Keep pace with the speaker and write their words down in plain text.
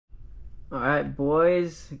Alright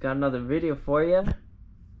boys, got another video for you.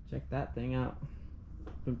 Check that thing out.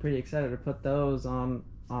 Been pretty excited to put those on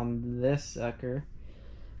this sucker,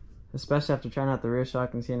 especially after trying out the rear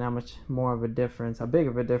shock and seeing how much more of a difference, how big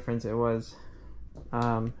of a difference it was.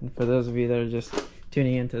 And for those of you that are just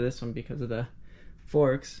tuning into this one because of the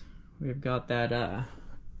forks, we've got that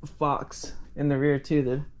Fox in the rear too,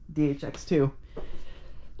 the DHX2.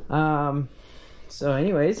 So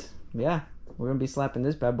anyways, yeah, we're gonna be slapping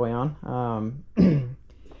this bad boy on.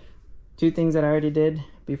 Two things that I already did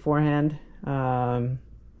beforehand that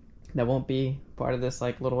won't be part of this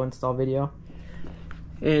like little install video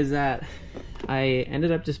is that I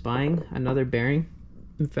ended up just buying another bearing.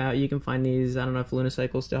 In fact, you can find these, I don't know if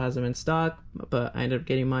Unicycle still has them in stock, but I ended up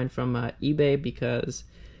getting mine from eBay because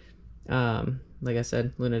like I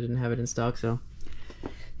said, Luna didn't have it in stock. So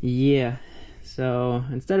yeah, so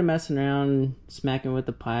instead of messing around smacking with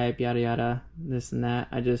the pipe, yada yada, this and that,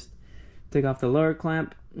 I just took off the lower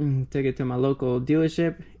clamp, took it to my local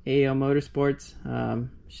dealership, AL Motorsports.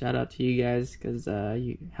 Shout out to you guys because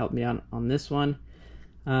you helped me out on this one.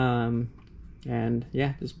 And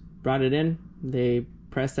yeah, just brought it in. They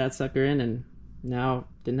pressed that sucker in and now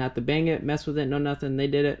didn't have to bang it, mess with it, no nothing. They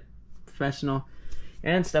did it professional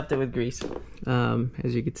and stuffed it with grease,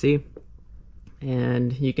 as you can see.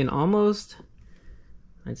 And you can almost,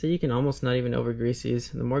 I'd say you can almost not even over grease these.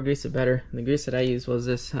 The more grease the better. And the grease that I used was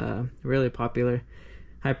this really popular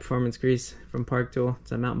high performance grease from Park Tool.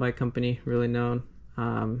 It's a mountain bike company, really known.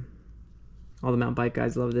 All the mountain bike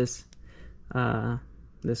guys love this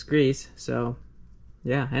this grease. So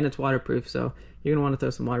yeah, and it's waterproof, so you're gonna want to throw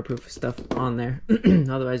some waterproof stuff on there.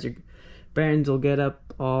 Otherwise your bearings will get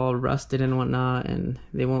up all rusted and whatnot and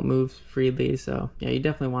they won't move freely. So yeah, you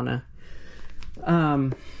definitely want to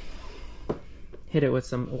hit it with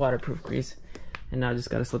some waterproof grease. And now I just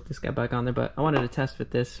gotta slip this guy back on there, but I wanted to test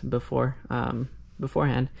fit this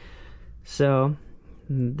beforehand. So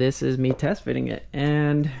this is me test fitting it,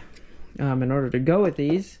 and in order to go with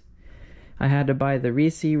these, I had to buy the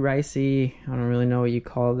Ricey, I don't really know what you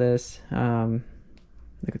call this,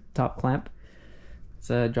 like a top clamp. It's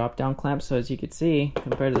a drop down clamp, so as you can see,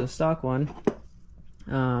 compared to the stock one,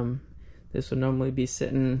 this would normally be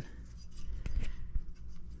sitting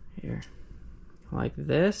here like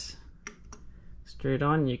this, straight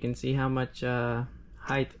on. You can see how much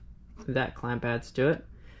height that clamp adds to it.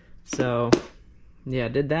 So yeah, I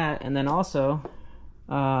did that. And then also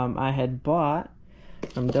I had bought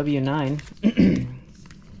from W9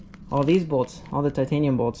 all these bolts, all the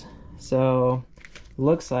titanium bolts. So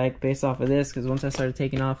looks like, based off of this, because once I started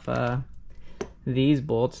taking off these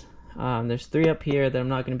bolts, there's 3 up here that I'm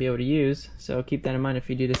not going to be able to use. So keep that in mind if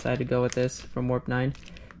you do decide to go with this from Warp 9.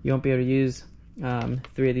 You won't be able to use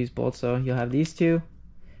 3 of these bolts. So you'll have these 2,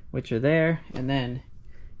 which are there, and then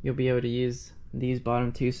you'll be able to use these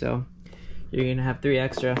bottom 2. So you're gonna have 3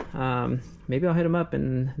 extra. Maybe I'll hit them up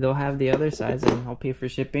and they'll have the other size and I'll pay for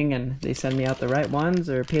shipping and they send me out the right ones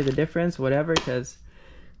or pay the difference, whatever, because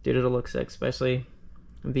dude, it'll look sick, especially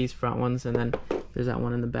these front ones. And then there's that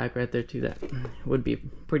one in the back right there too that would be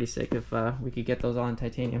pretty sick if we could get those all in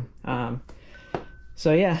titanium.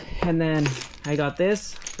 So yeah, and then I got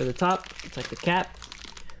this for the top. It's like the cap.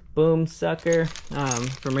 Boom sucker,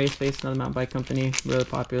 from Race Face, another mountain bike company, really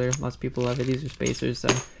popular. Lots of people love it. These are spacers, so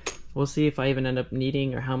we'll see if I even end up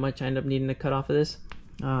needing, or how much I end up needing to cut off of this.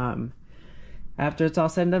 After it's all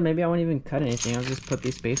said and done, maybe I won't even cut anything. I'll just put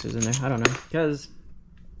these spacers in there. I don't know. Because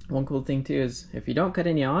one cool thing too is if you don't cut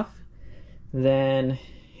any off, then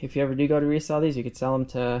if you ever do go to resell these, you could sell them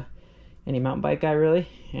to any mountain bike guy really.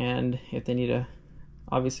 And if they need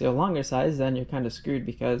obviously a longer size, then you're kind of screwed,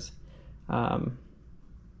 because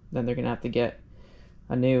then they're gonna have to get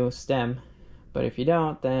a new stem. But if you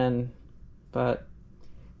don't, then, but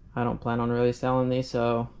I don't plan on really selling these,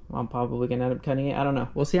 so I'm probably gonna end up cutting it. I don't know.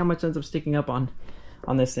 We'll see how much ends up sticking up on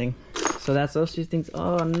this thing. So that's those 2 things.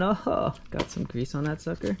 Oh no, got some grease on that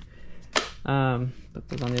sucker. Put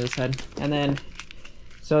those on the other side. And then,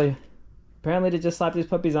 so apparently to just slap these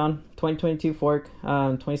puppies on, 2022 fork,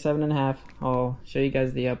 27.5. I'll show you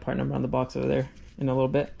guys the part number on the box over there in a little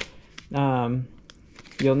bit.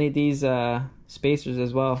 You'll need these spacers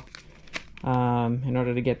as well in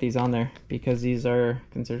order to get these on there, because these are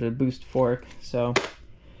considered a boost fork. So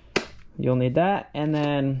you'll need that. And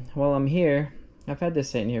then while I'm here, I've had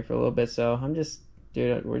this sitting here for a little bit, so I'm just,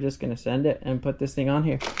 dude, we're just gonna send it and put this thing on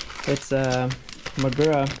here. It's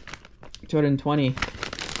Magura 220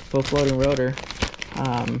 full floating rotor.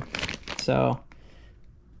 So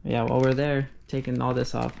yeah, while we're there taking all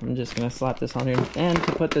this off, I'm just gonna slap this on here. And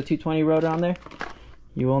to put the 220 rotor on there,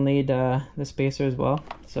 you will need the spacer as well.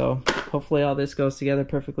 So hopefully all this goes together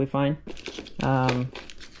perfectly fine. And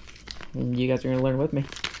you guys are going to learn with me.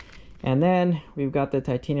 And then we've got the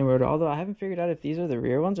titanium rotor, although I haven't figured out if these are the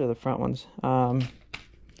rear ones or the front ones.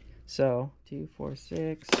 So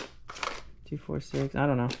 246, 246, I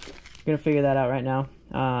don't know. I'm going to figure that out right now.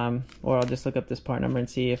 Or I'll just look up this part number and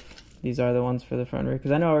see if these are the ones for the front and rear.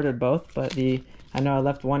 Because I know I ordered both, but I know I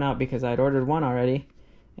left one out because I'd ordered one already.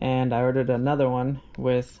 And I ordered another one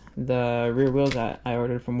with the rear wheels that I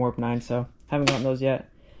ordered from Warp 9. So haven't gotten those yet.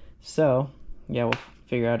 So yeah, we'll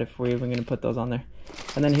figure out if we're even going to put those on there.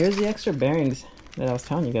 And then here's the extra bearings that I was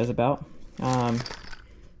telling you guys about.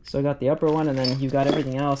 So I got the upper one, and then you've got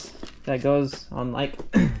everything else that goes on, like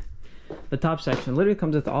the top section. Literally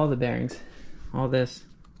comes with all the bearings, all this,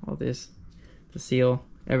 the seal,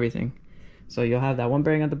 everything. So you'll have that one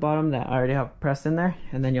bearing at the bottom that I already have pressed in there,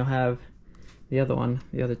 and then you'll have the other one,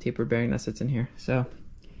 the other taper bearing that sits in here. So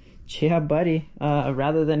yeah, buddy,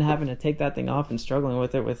 rather than having to take that thing off and struggling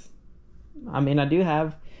with it I mean, I do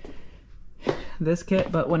have this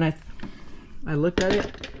kit, but when I looked at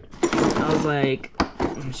it, I was like,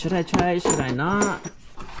 should I try it, should I not?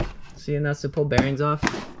 Seeing that's to pull bearings off,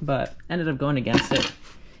 but ended up going against it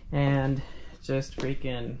and just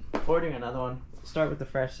freaking ordering another one. Start with the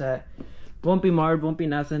fresh set. Won't be marred, won't be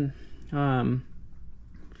nothing.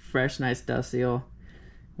 Fresh, nice dust seal.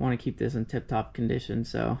 Want to keep this in tip-top condition,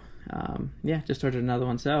 so yeah, just ordered another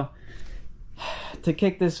one. So to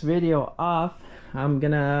kick this video off, I'm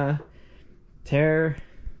gonna tear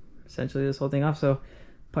essentially this whole thing off. So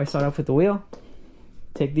probably start off with the wheel,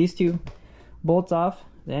 take these two bolts off,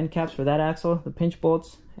 the end caps for that axle, the pinch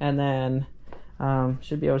bolts, and then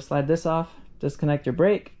should be able to slide this off, disconnect your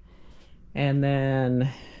brake, and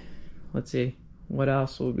then let's see, what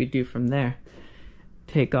else will we do from there?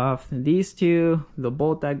 Take off these two, the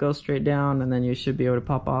bolt that goes straight down, and then you should be able to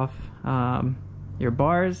pop off your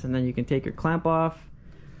bars, and then you can take your clamp off.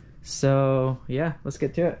 So yeah, let's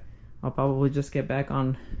get to it. I'll probably just get back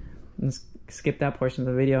on and skip that portion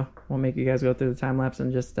of the video. Won't make you guys go through the time lapse,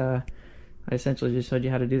 and just I essentially just showed you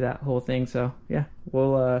how to do that whole thing. So yeah,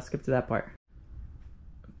 we'll skip to that part.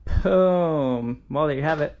 Boom. Well, there you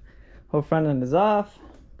have it. Whole front end is off.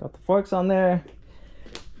 Got the forks on there.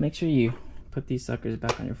 Make sure you put these suckers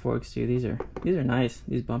back on your forks too. These are nice,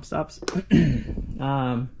 these bump stops.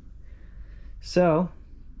 So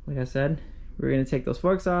like I said, we're gonna take those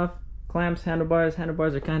forks off. Clamps, handlebars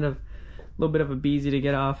are kind of a little bit of a beezy to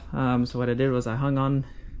get off. So what I did was I hung on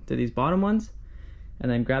to these bottom ones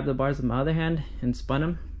and then grabbed the bars with my other hand and spun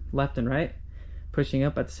them left and right, pushing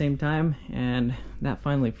up at the same time, and that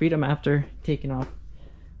finally freed them after taking off,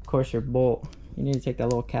 of course, your bolt. You need to take that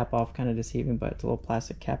little cap off, kind of deceiving, but it's a little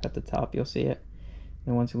plastic cap at the top, you'll see it.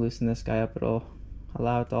 And once you loosen this guy up, it'll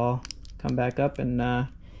allow it to all come back up, and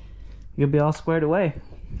you'll be all squared away.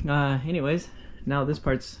 Anyways, now this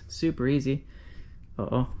part's super easy.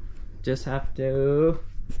 Just have to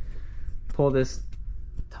pull this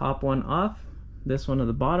top one off, this one at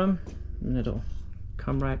the bottom, and it'll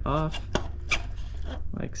come right off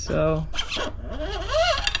like so.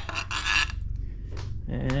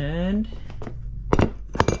 And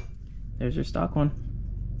there's your stock one.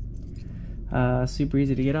 Super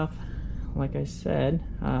easy to get off. Like I said,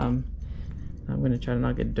 I'm gonna try to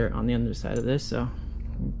not get dirt on the underside of this, so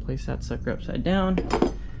place that sucker upside down,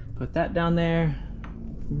 put that down there,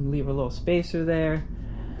 leave a little spacer there,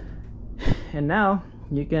 and now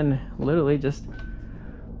you can literally just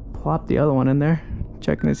plop the other one in there.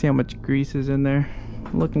 Checking to see how much grease is in there.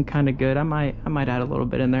 Looking kind of good. I might add a little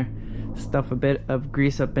bit in there, stuff a bit of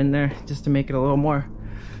grease up in there just to make it a little more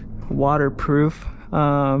waterproof.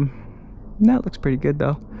 That looks pretty good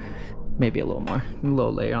though. Maybe a little more, a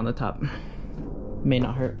little layer on the top, may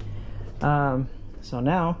not hurt. So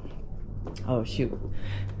now, oh shoot,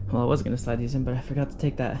 well I was gonna slide these in, but I forgot to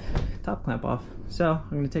take that top clamp off. So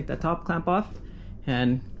I'm gonna take that top clamp off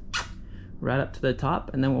and right up to the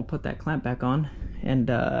top, and then we'll put that clamp back on. And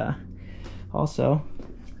also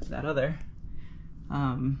that other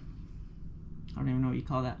I don't even know what you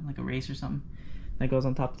call that, like a race or something that goes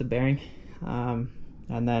on top of the bearing.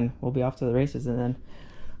 And then we'll be off to the races, and then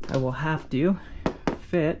I will have to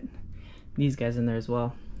fit these guys in there as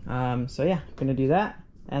well. So yeah, I'm gonna do that,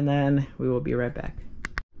 and then we will be right back.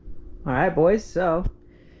 All right, boys, so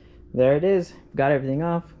there it is. Got everything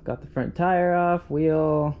off, got the front tire off,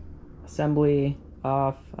 wheel assembly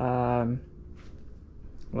off, well,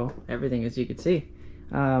 everything, as you can see.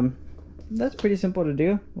 That's pretty simple to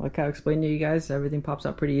do. Like I explained to you guys, everything pops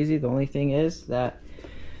out pretty easy. The only thing is that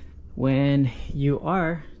when you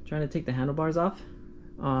are trying to take the handlebars off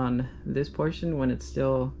on this portion, when it's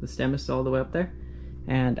still, the stem is still all the way up there,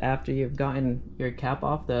 And after you've gotten your cap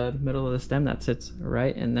off the middle of the stem that sits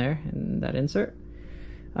right in there in that insert,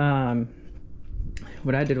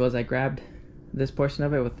 what I did was I grabbed this portion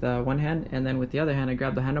of it with one hand, and then with the other hand I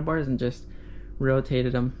grabbed the handlebars and just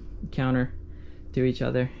rotated them counter to each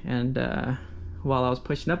other. And while I was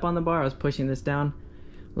pushing up on the bar, I was pushing this down,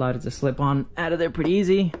 allowed it to slip on out of there pretty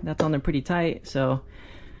easy. That's on there pretty tight, so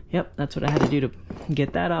yep, that's what I had to do to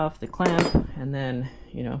get that off the clamp. And then,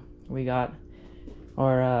 you know, we got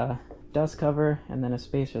our dust cover and then a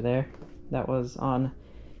spacer there. That was on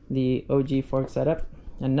the OG fork setup.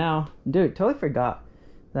 And now, dude, totally forgot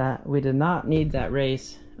that we did not need that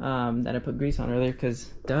race that I put grease on earlier, because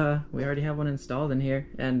duh, we already have one installed in here.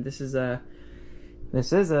 And this is a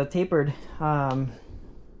tapered,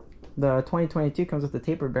 the 2022 comes with the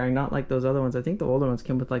tapered bearing, not like those other ones. I think the older ones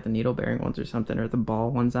came with like the needle bearing ones or something, or the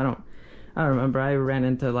ball ones. I don't remember. I ran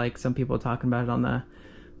into like some people talking about it on the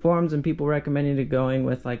forums, and people recommending it going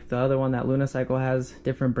with like the other one that Lunicycle has,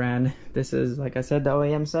 different brand. This is, like I said, the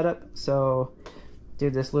OEM setup. So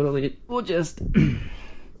dude, this literally will just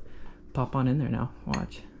pop on in there now.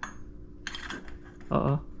 Watch.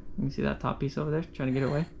 Uh-oh. You can see that top piece over there trying to get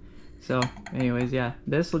away. So anyways, yeah,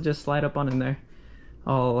 this will just slide up on in there.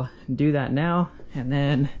 I'll do that now, and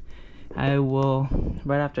then I will,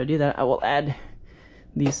 right after I do that, I will add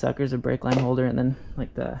these suckers, a brake line holder, and then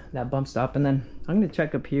like that bump stop. And then I'm gonna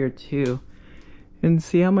check up here too and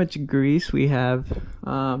see how much grease we have.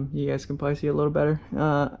 You guys can probably see a little better.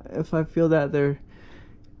 If I feel that there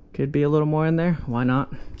could be a little more in there, why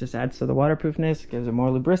not? Just adds to the waterproofness, gives it more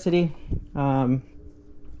lubricity.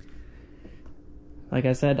 Like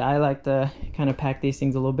I said, I like to kind of pack these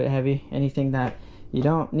things a little bit heavy. Anything that you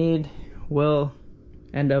don't need will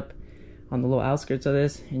end up on the little outskirts of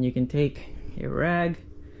this, and you can take a rag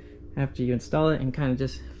after you install it and kind of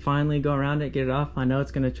just finally go around it, get it off. I know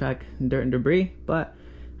it's going to attract dirt and debris, but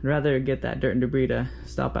I'd rather get that dirt and debris to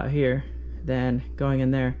stop out here than going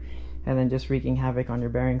in there and then just wreaking havoc on your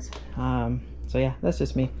bearings. So yeah, that's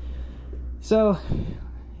just me. So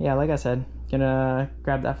yeah, like I said, gonna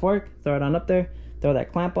grab that fork, throw it on up there, throw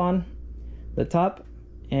that clamp on the top,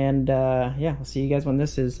 and yeah, we'll see you guys when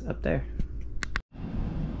this is up there.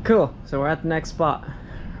 Cool, so we're at the next spot,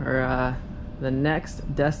 or the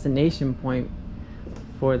next destination point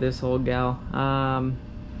for this whole gal.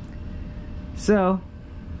 So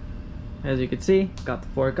as you can see, got the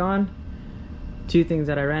fork on. Two things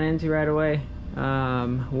that I ran into right away.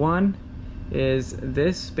 One is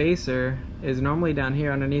this spacer is normally down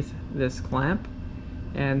here underneath this clamp,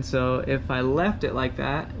 and so if I left it like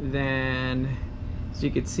that, then as you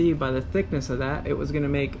could see by the thickness of that, it was gonna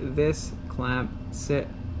make this clamp sit.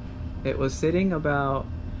 It was sitting about,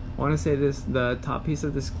 I want to say the top piece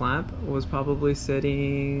of this clamp was probably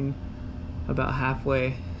sitting about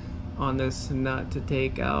halfway on this nut to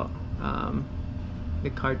take out the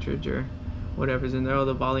cartridge or whatever's in there. Oh,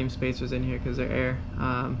 the volume spacers in here because they're air.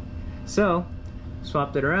 So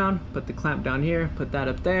swapped it around, put the clamp down here, put that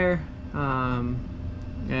up there,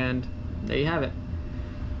 and there you have it.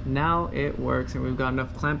 Now it works, and we've got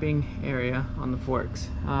enough clamping area on the forks.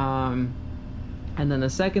 And then the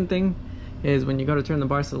second thing is when you go to turn the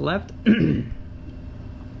bars to the left,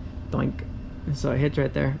 doink, so it hits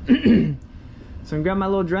right there. So I grab my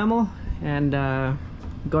little Dremel and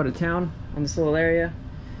go to town on this little area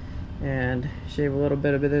and shave a little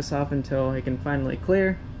bit of this off until it can finally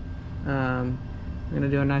clear. I'm gonna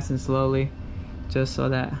do it nice and slowly, just so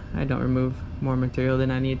that I don't remove more material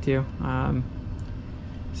than I need to.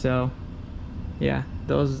 So yeah,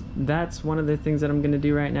 that's one of the things that I'm gonna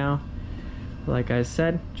do right now. Like I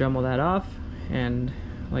said, Dremel that off, and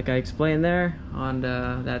like I explained there on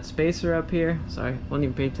that spacer up here, sorry, won't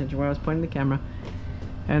even pay attention where I was pointing the camera.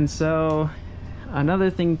 And so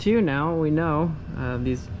another thing too, now we know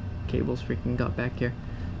these cables freaking got back here,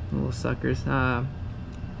 little suckers.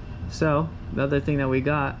 So the other thing that we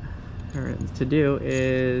got to do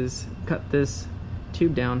is cut this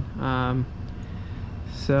tube down.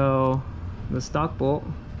 So the stock bolt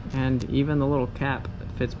and even the little cap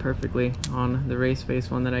fits perfectly on the race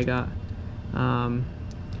face one that I got. And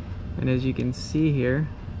as you can see here,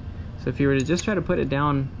 so if you were to just try to put it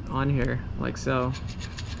down on here like so,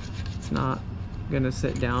 it's not gonna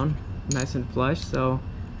sit down nice and flush. So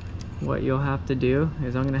what you'll have to do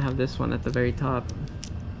is, I'm gonna have this one at the very top,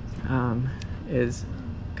 is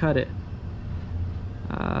cut it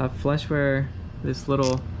flush where this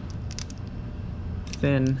little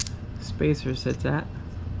thin spacer sits at.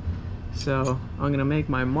 So I'm gonna make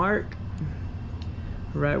my mark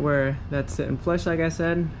right where that's sitting flush, like I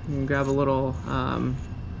said. You can grab a little,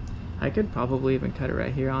 I could probably even cut it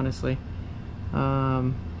right here, honestly.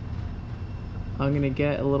 I'll I'm gonna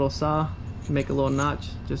get a little saw, make a little notch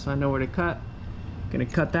just so I know where to cut. Gonna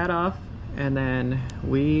cut that off, and then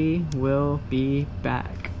we will be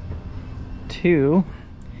back to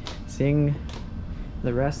seeing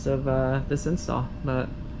the rest of this install. But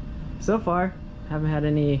so far haven't had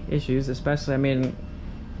any issues, especially, I mean,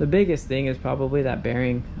 the biggest thing is probably that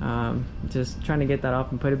bearing. Just trying to get that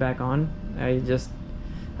off and put it back on.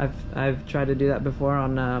 I've tried to do that before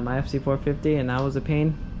on my FC450, and that was a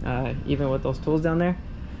pain, even with those tools down there.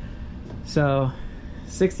 So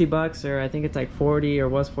 60 bucks, or I think it's like 40, or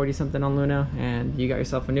was 40 something on Luna, and you got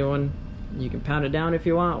yourself a new one. You can pound it down if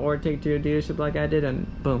you want, or take it to your dealership like I did,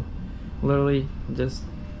 and boom, literally just,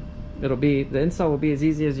 the install will be as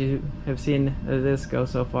easy as you have seen this go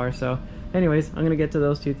so far. So anyways, I'm gonna get to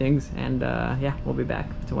those two things, and yeah, we'll be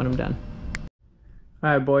back to when I'm done. All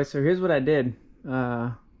right, boys, so here's what I did.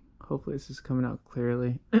 Hopefully this is coming out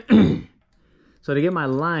clearly. So to get my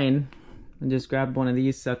line, I just grabbed one of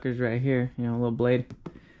these suckers right here, you know, a little blade,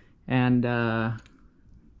 and I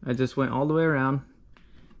just went all the way around,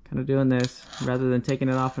 kind of doing this rather than taking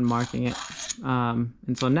it off and marking it.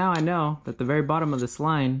 And so now I know that the very bottom of this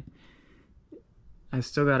line, I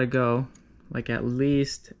still got to go like at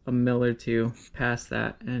least a mil or two past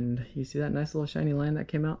that. And you see that nice little shiny line that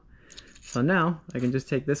came out? So now I can just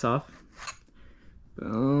take this off.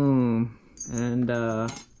 Boom. And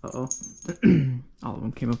uh-oh. All of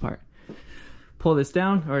them came apart. Pull this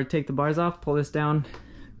down, or take the bars off, pull this down,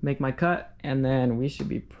 make my cut, and then we should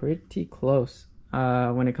be pretty close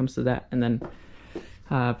when it comes to that. And then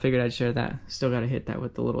figured I'd share that. Still got to hit that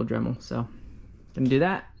with the little Dremel. So gonna do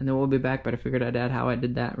that, and then we'll be back. But I figured I'd add how I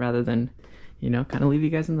did that rather than, you know, kind of leave you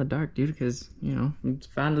guys in the dark, dude, because, you know,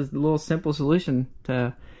 found a little simple solution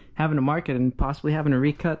to having to mark it and possibly having to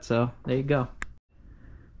recut. So there you go.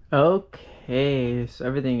 Okay, so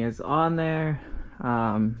everything is on there.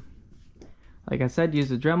 Like I said, use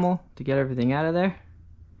the Dremel to get everything out of there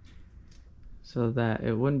so that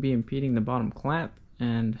it wouldn't be impeding the bottom clamp.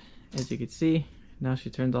 And as you can see, now she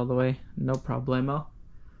turns all the way, no problemo.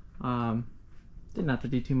 Didn't have to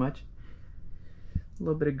do too much. A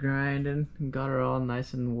little bit of grinding and got her all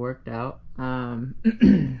nice and worked out.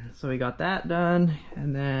 So we got that done,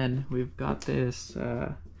 and then we've got this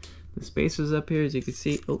the spacers up here, as you can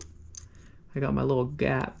see. Oh, I got my little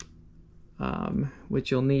gap,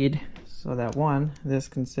 which you'll need so that one, this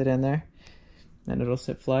can sit in there and it'll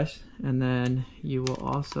sit flush. And then you will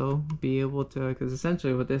also be able to, because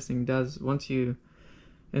essentially what this thing does, once you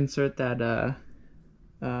insert that I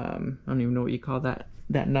don't even know what you call that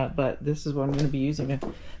nut, but this is what I'm going to be using to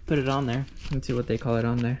put it on there. Let's see what they call it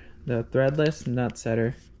on there. The threadless nut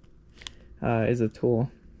setter is a tool.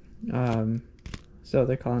 So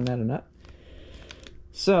they're calling that a nut.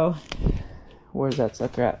 So where's that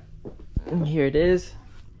sucker at? And here it is.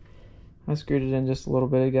 I screwed it in just a little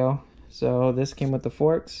bit ago. So this came with the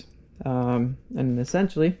forks, and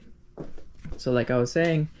essentially, so like I was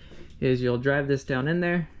saying, is you'll drive this down in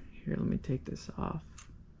there. Here, let me take this off.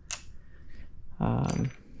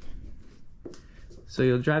 So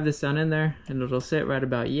you'll drive this down in there, and it'll sit right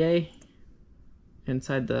about yay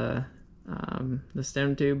inside the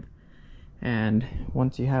stem tube. And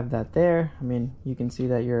once you have that there, I mean, you can see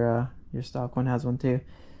that your stock one has one too.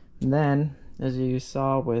 And then, as you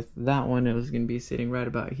saw with that one, it was going to be sitting right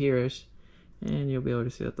about here-ish, and you'll be able to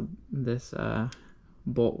see that this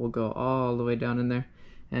bolt will go all the way down in there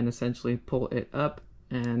and essentially pull it up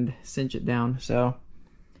and cinch it down. So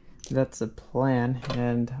that's the plan,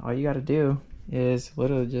 and all you got to do is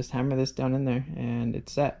literally just hammer this down in there and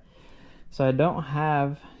it's set. So I don't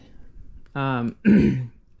have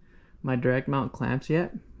my direct mount clamps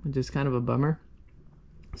yet, which is kind of a bummer.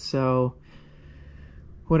 So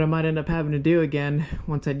what I might end up having to do again,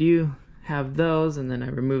 once I do have those and then I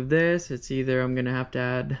remove this, it's either I'm gonna have to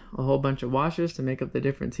add a whole bunch of washers to make up the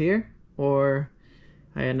difference here, or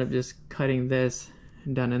I end up just cutting this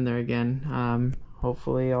down in there again.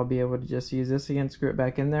 Hopefully I'll be able to just use this again, screw it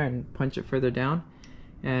back in there and punch it further down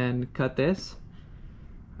and cut this.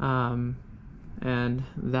 And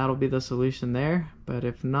that'll be the solution there. But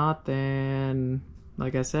if not, then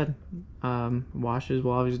like I said, washers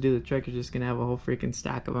will always do the trick. You're just gonna have a whole freaking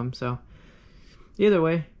stack of them. So either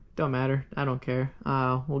way, don't matter. I don't care.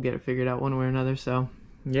 We'll get it figured out one way or another. So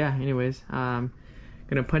yeah, anyways, gonna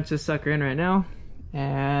punch this sucker in right now.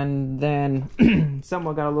 And then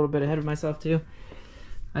someone got a little bit ahead of myself too.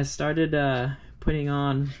 I started putting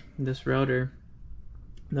on this rotor,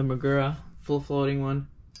 the Magura full floating one.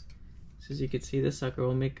 So as you can see, this sucker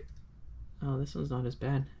will make, oh, this one's not as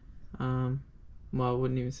bad. Well, I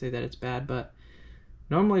wouldn't even say that it's bad, but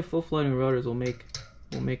normally full floating rotors will make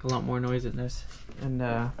will make a lot more noise in this. And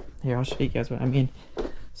here, I'll show you guys what I mean.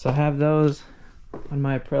 So I have those on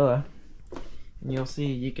my Aprilia, and you'll see,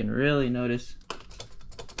 you can really notice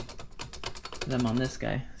them on this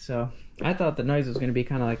guy. So I thought the noise was going to be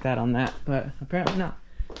kind of like that on that, but apparently not,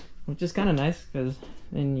 which is kind of nice, because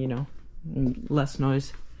then, you know, less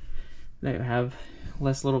noise that you have,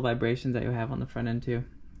 less little vibrations that you have on the front end too.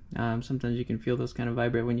 Sometimes you can feel those kind of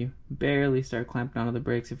vibrate when you barely start clamping onto the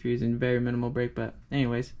brakes if you're using very minimal brake, but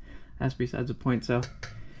anyways, that's besides the point. So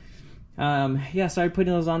yeah, started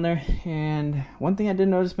putting those on there, and one thing I did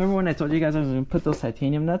notice, remember when I told you guys I was going to put those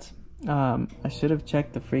titanium nuts? I should have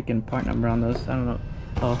checked the freaking part number on those. I don't know.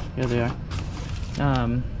 Oh, here they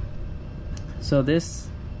are. So this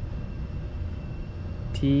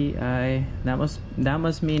TI, that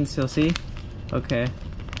must mean, so see, okay,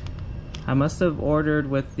 I must have ordered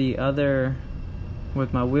with the other,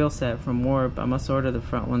 with my wheel set from Warp, I must order the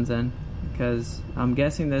front ones then, because I'm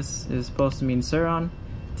guessing this is supposed to mean Sur Ron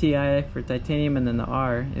TI for titanium, and then the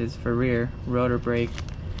R is for rear rotor brake,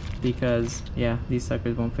 because yeah, these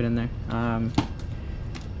suckers won't fit in there.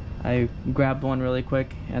 I grabbed one really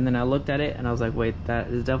quick, and then I looked at it and I was like, wait, that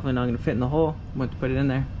is definitely not going to fit in the hole. Went to put it in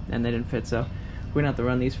there and they didn't fit, so we're gonna have to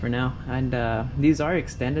run these for now. And these are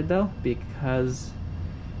extended though because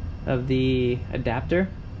of the adapter,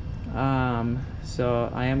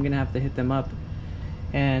 so I am gonna have to hit them up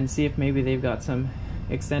and see if maybe they've got some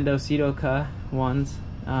extendo Sidoka ones.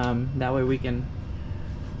 That way we can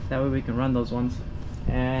run those ones.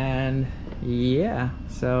 And yeah,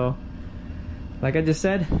 so like I just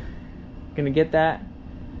said, gonna get that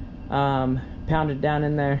pounded down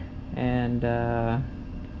in there and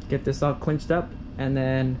get this all clinched up, and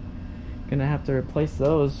then gonna have to replace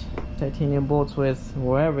those titanium bolts with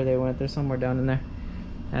wherever they went. They're somewhere down in there.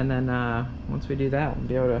 And then once we do that, we'll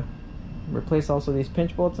be able to replace also these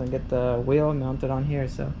pinch bolts and get the wheel mounted on here.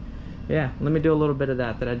 So yeah, let me do a little bit of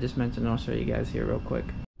that I just mentioned, and I'll show you guys here real quick.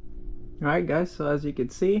 Alright guys, so as you can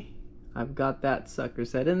see, I've got that sucker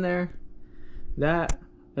set in there. That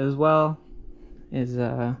as well is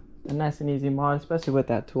a nice and easy mod, especially with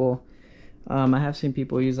that tool. I have seen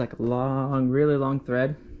people use like a long, really long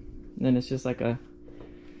thread, and then it's just like a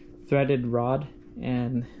threaded rod,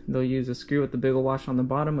 and they'll use a screw with the big old washer on the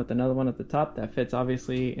bottom with another one at the top that fits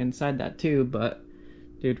obviously inside that too. But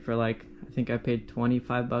dude, for like, I think I paid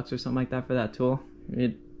 25 bucks or something like that for that tool.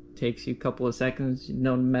 It takes you a couple of seconds,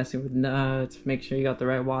 no messing with nuts, make sure you got the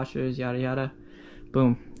right washers, yada yada,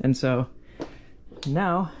 boom. And so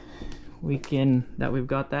now we can, that we've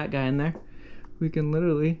got that guy in there, we can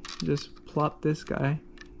literally just plop this guy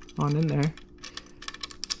on in there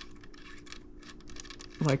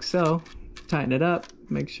like so, tighten it up,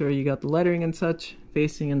 make sure you got the lettering and such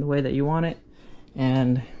facing in the way that you want it,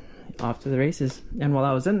 and off to the races. And while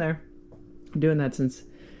I was in there doing that, since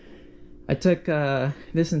I took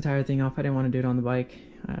this entire thing off, I didn't want to do it on the bike,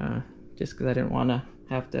 just because I didn't want to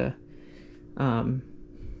have to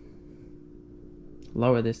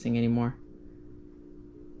lower this thing anymore.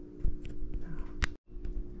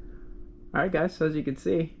 Alright guys, so as you can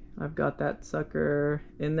see, I've got that sucker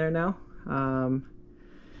in there now.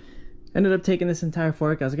 Ended up taking this entire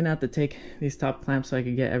fork. I was gonna have to take these top clamps so I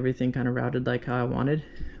could get everything kind of routed like how I wanted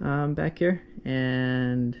back here,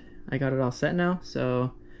 and I got it all set now.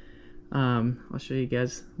 So I'll show you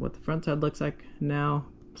guys what the front side looks like now.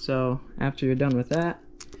 So after you're done with that,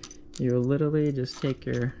 you literally just take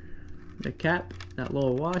the cap, that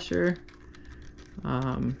little washer,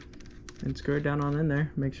 and screw it down on in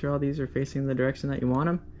there. Make sure all these are facing the direction that you want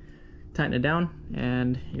them. Tighten it down,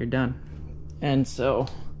 and you're done. And so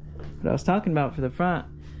what I was talking about for the front,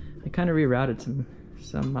 I kind of rerouted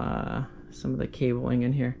some of the cabling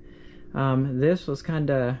in here. This was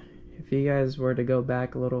kind of, if you guys were to go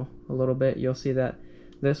back a little bit, you'll see that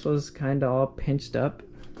this was kind of all pinched up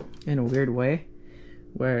in a weird way,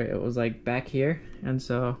 where it was like back here. And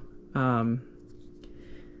so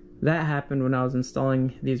that happened when I was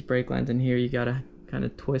installing these brake lines in here. You gotta kind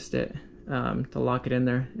of twist it to lock it in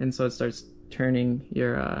there, and so it starts turning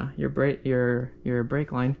your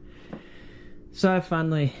brake line. So I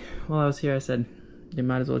finally, while I was here, I said you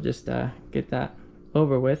might as well just get that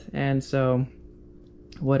over with. And so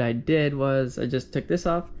what I did was I just took this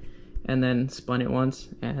off and then spun it once,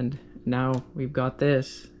 and now we've got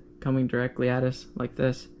this coming directly at us like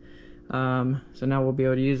this. So now we'll be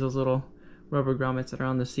able to use those little rubber grommets that are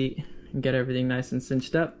on the seat and get everything nice and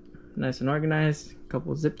cinched up, nice and organized, a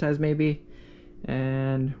couple of zip ties maybe,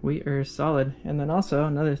 and we are solid. And then also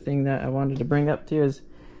another thing that I wanted to bring up too is,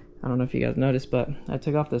 I don't know if you guys noticed, but I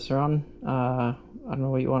took off the Sur Ron, I don't know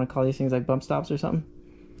what you want to call these things, like bump stops or something.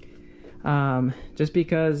 just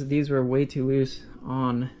because these were way too loose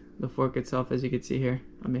on the fork itself, as you can see here.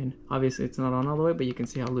 I mean, obviously it's not on all the way, but you can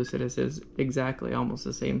see how loose it is. It's exactly almost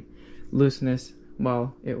the same looseness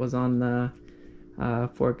while it was on the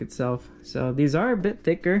fork itself. So these are a bit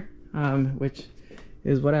thicker, which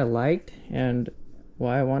is what I liked and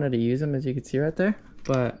why I wanted to use them, as you can see right there.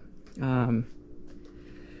 But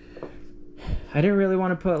I didn't really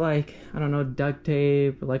want to put, like, I don't know, duct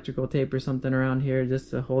tape, electrical tape or something around here just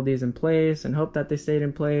to hold these in place and hope that they stayed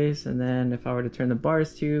in place. And then if I were to turn the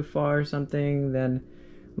bars too far or something, then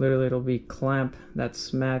literally it'll be clamp that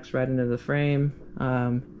smacks right into the frame.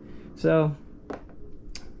 So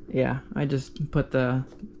yeah, I just put the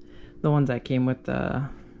ones that came with the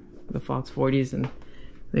Fox 40s, and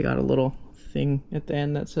they got a little thing at the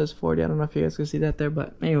end that says 40. I don't know if you guys can see that there,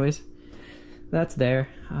 but anyways, that's there.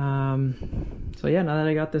 So yeah, now that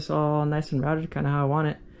I got this all nice and routed kind of how I want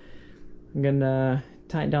it, I'm gonna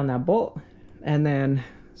tighten down that bolt and then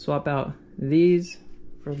swap out these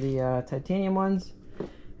for the titanium ones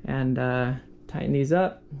and tighten these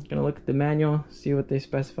up. I'm gonna look at the manual, see what they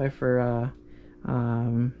specify for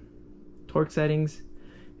torque settings,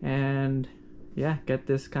 and yeah, get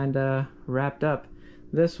this kind of wrapped up.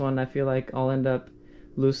 This one I feel like I'll end up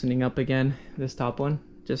loosening up again, this top one,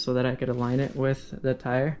 just so that I could align it with the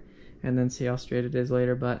tire and then see how straight it is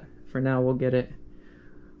later. But for now, we'll get it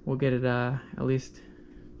at least,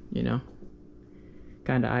 you know,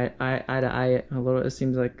 kind of eye to eye it a little. It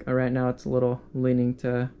seems like right now it's a little leaning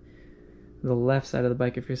to the left side of the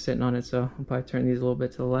bike if you're sitting on it, so I'll probably turn these a little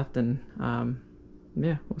bit to the left, and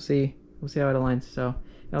yeah, we'll see how it aligns. So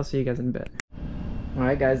I'll see you guys in a bit. All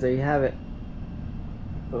right guys, there you have it.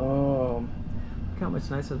 Boom. Look how much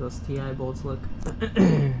nicer those TI bolts look.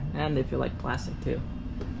 And they feel like plastic too.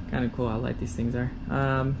 Kind of cool how light these things are.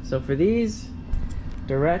 So for these,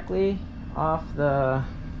 directly off the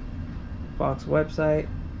Fox website,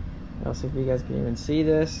 I'll see if you guys can even see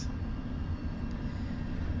this.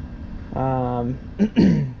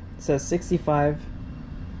 It says 65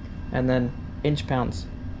 and then inch pounds.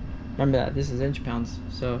 Remember that this is inch pounds.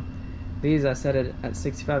 So these I set it at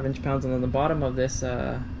 65 inch pounds, and then the bottom of this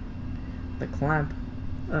the clamp,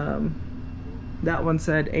 that one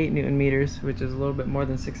said 8 Newton meters, which is a little bit more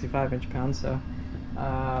than 65 inch pounds. So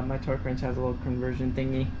my torque wrench has a little conversion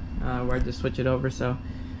thingy where I just switch it over. So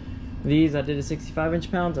these I did a 65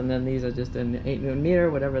 inch pounds, and then these are just an 8 Newton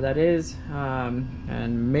meter, whatever that is.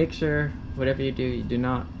 And make sure whatever you do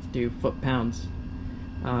not do foot pounds.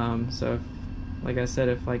 So if, like I said,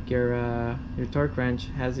 if like your torque wrench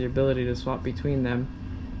has the ability to swap between them,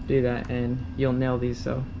 do that and you'll nail these.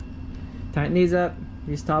 So tighten these up,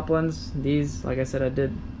 these top ones. These, like I said, I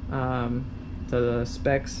did to the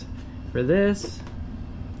specs for this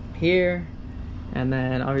here, and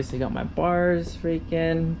then obviously got my bars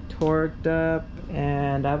freaking torqued up,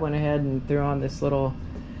 and I went ahead and threw on this little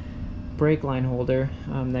brake line holder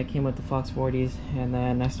that came with the Fox 40s, and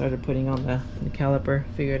then I started putting on the caliper.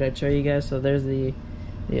 Figured I'd show you guys. So there's the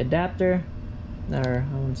adapter, or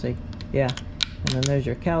I want to say, yeah, and then there's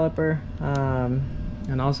your caliper,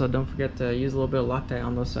 and also don't forget to use a little bit of Loctite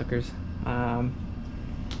on those suckers.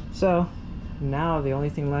 So now the only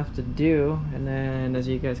thing left to do, and then as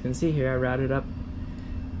you guys can see here, I routed up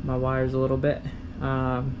my wires a little bit,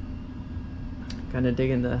 kind of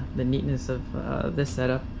digging the neatness of this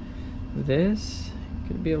setup. This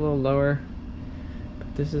could be a little lower,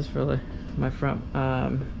 but this is for my front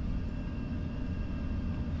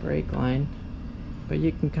brake line, but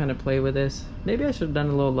you can kind of play with this. Maybe I should have done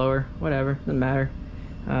a little lower, whatever, doesn't matter.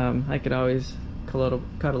 I could always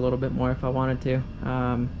cut a little bit more if I wanted to,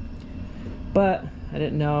 but I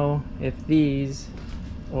didn't know if these,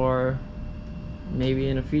 or maybe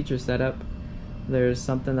in a future setup there's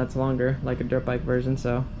something that's longer, like a dirt bike version.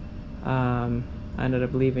 So I ended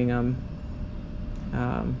up leaving them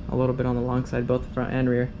a little bit on the long side, both front and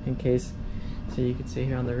rear, in case. So you can see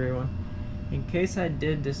here on the rear one, in case I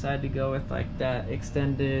did decide to go with like that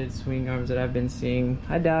extended swing arms that I've been seeing.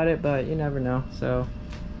 I doubt it, but you never know. So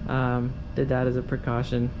did that as a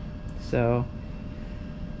precaution. So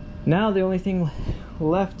now the only thing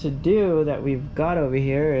left to do that we've got over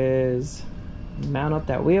here is mount up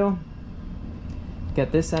that wheel,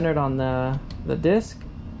 get this centered on the disc,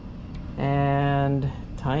 and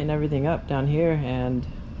tighten everything up down here, and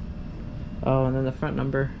and then the front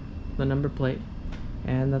number plate,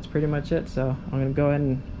 and that's pretty much it. So I'm gonna go ahead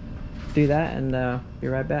and do that, and be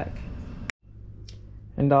right back.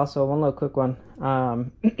 And also one little quick one,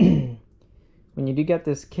 when you do get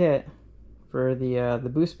this kit for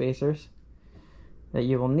the boost spacers, that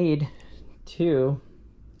you will need to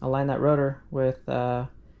align that rotor with your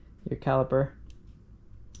caliper.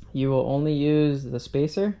 you will only use the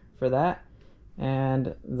spacer for that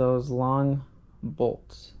and those long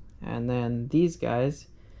bolts, and then these guys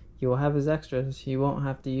you will have as extras. You won't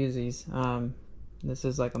have to use these. This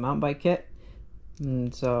is like a mountain bike kit,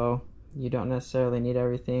 and so you don't necessarily need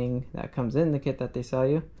everything that comes in the kit that they sell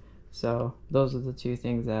you. So those are the two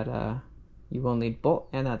things that you will need, bolt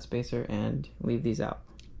and that spacer, and leave these out.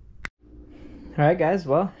 Alright guys,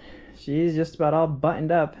 well, she's just about all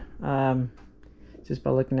buttoned up. Just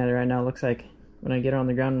by looking at it right now, it looks like when I get her on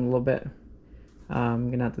the ground in a little bit,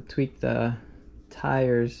 I'm gonna have to tweak the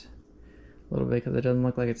tires a little bit because it doesn't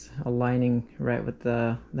look like it's aligning right with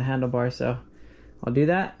the handlebar. So I'll do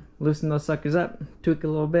that, loosen those suckers up, tweak a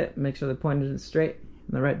little bit, make sure they're pointed straight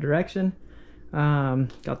in the right direction.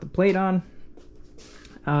 Got the plate on,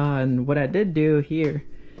 and what I did do here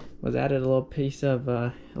was added a little piece of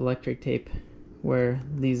electric tape where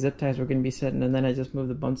these zip ties were going to be sitting, and then I just moved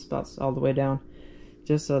the bump stops all the way down,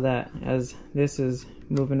 just so that as this is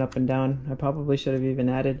moving up and down, I probably should have even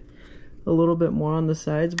added a little bit more on the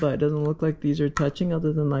sides, but it doesn't look like these are touching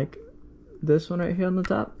other than like this one right here on the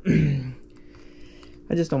top.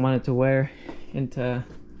 I just don't want it to wear into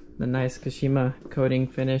the nice Kashima coating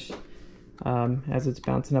finish as it's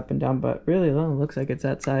bouncing up and down, but really it looks like it's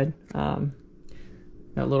that side, that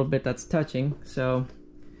little bit that's touching. So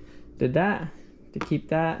did that to keep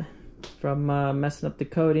that from messing up the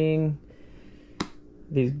coating.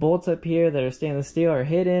 These bolts up here that are stainless steel are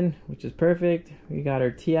hidden, which is perfect. We got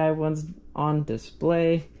our TI ones on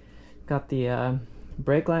display. Got the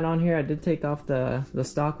brake line on here. I did take off the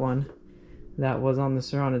stock one that was on the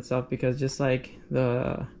Sur Ron itself, because just like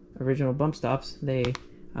the original bump stops, they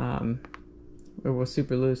it was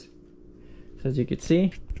super loose. So as you can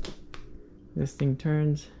see, this thing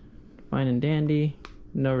turns fine and dandy.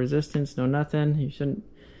 No resistance, no nothing. You shouldn't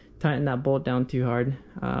tighten that bolt down too hard.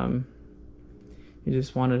 You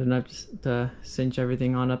just want it enough to cinch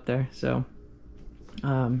everything on up there. So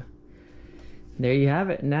there you have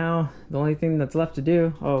it. Now the only thing that's left to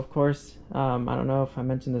do, oh of course, I don't know if I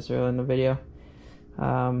mentioned this earlier in the video,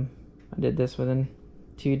 I did this within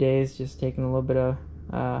 2 days, just taking a little bit of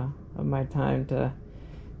my time to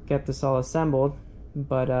get this all assembled.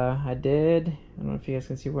 But I don't know if you guys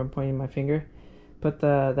can see where I'm pointing my finger, put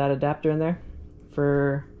that adapter in there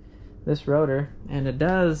for this rotor, and it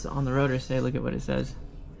does on the rotor say, look at what it says,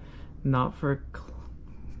 not for,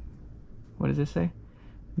 what does it say?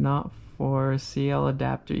 Not for CL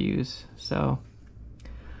adapter use. So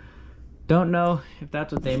don't know if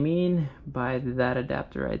that's what they mean by that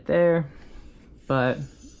adapter right there, but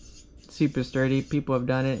super sturdy. People have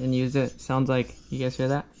done it and used it. Sounds like, you guys hear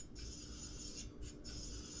that?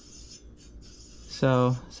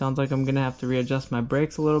 So sounds like I'm gonna have to readjust my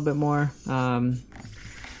brakes a little bit more.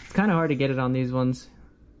 It's kind of hard to get it on these ones,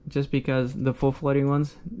 just because the full floating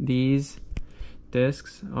ones, these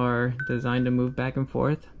discs are designed to move back and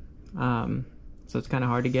forth. So it's kind of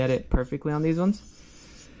hard to get it perfectly on these ones.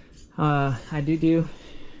 I do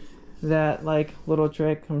that like little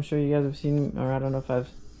trick. I'm sure you guys have seen, or I don't know if I've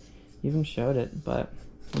even showed it, but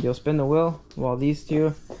you'll spin the wheel while these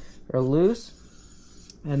two are loose,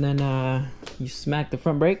 and then you smack the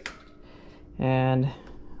front brake, and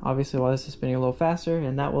obviously while this is spinning a little faster,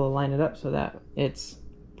 and that will line it up so that it's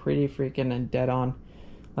pretty freaking and dead on.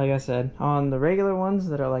 Like I said, on the regular ones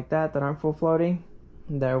that are like that aren't full floating,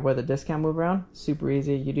 they're where the disc can't move around, super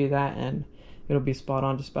easy. You do that and it'll be spot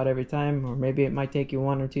on just about every time, or maybe it might take you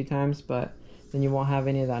 1 or 2 times, but then you won't have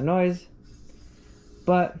any of that noise.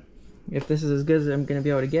 But if this is as good as I'm going to be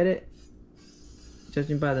able to get it,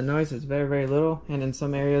 judging by the noise, it's very, very little, and in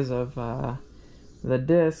some areas of the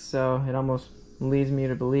disc, so it almost leads me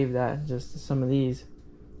to believe that just some of these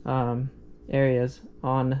areas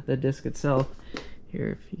on the disc itself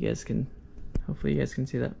here, if you guys can, hopefully you guys can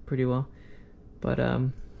see that pretty well, but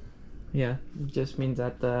yeah, it just means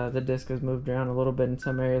that the disc has moved around a little bit in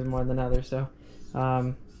some areas more than others. So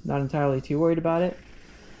not entirely too worried about it.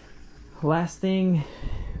 Last thing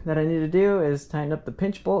that I need to do is tighten up the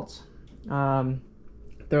pinch bolts,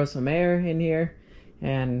 throw some air in here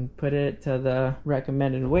and put it to the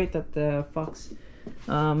recommended weight that the Fox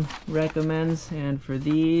recommends. And for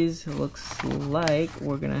these, it looks like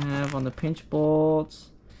we're gonna have on the pinch bolts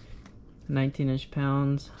 19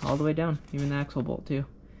 inch-pounds all the way down, even the axle bolt too.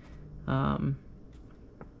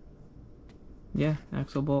 Yeah,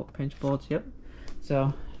 axle bolt, pinch bolts, yep.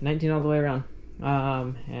 So 19 all the way around.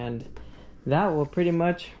 And that will pretty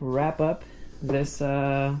much wrap up this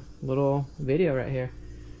little video right here.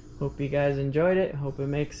 Hope you guys enjoyed it. Hope it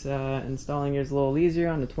makes installing yours a little easier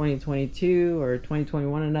on the 2022 or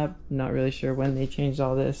 2021 and up. Not really sure when they changed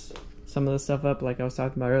all this, some of the stuff up, like I was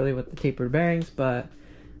talking about earlier with the tapered bearings, but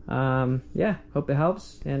Yeah, hope it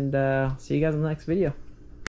helps, and see you guys in the next video.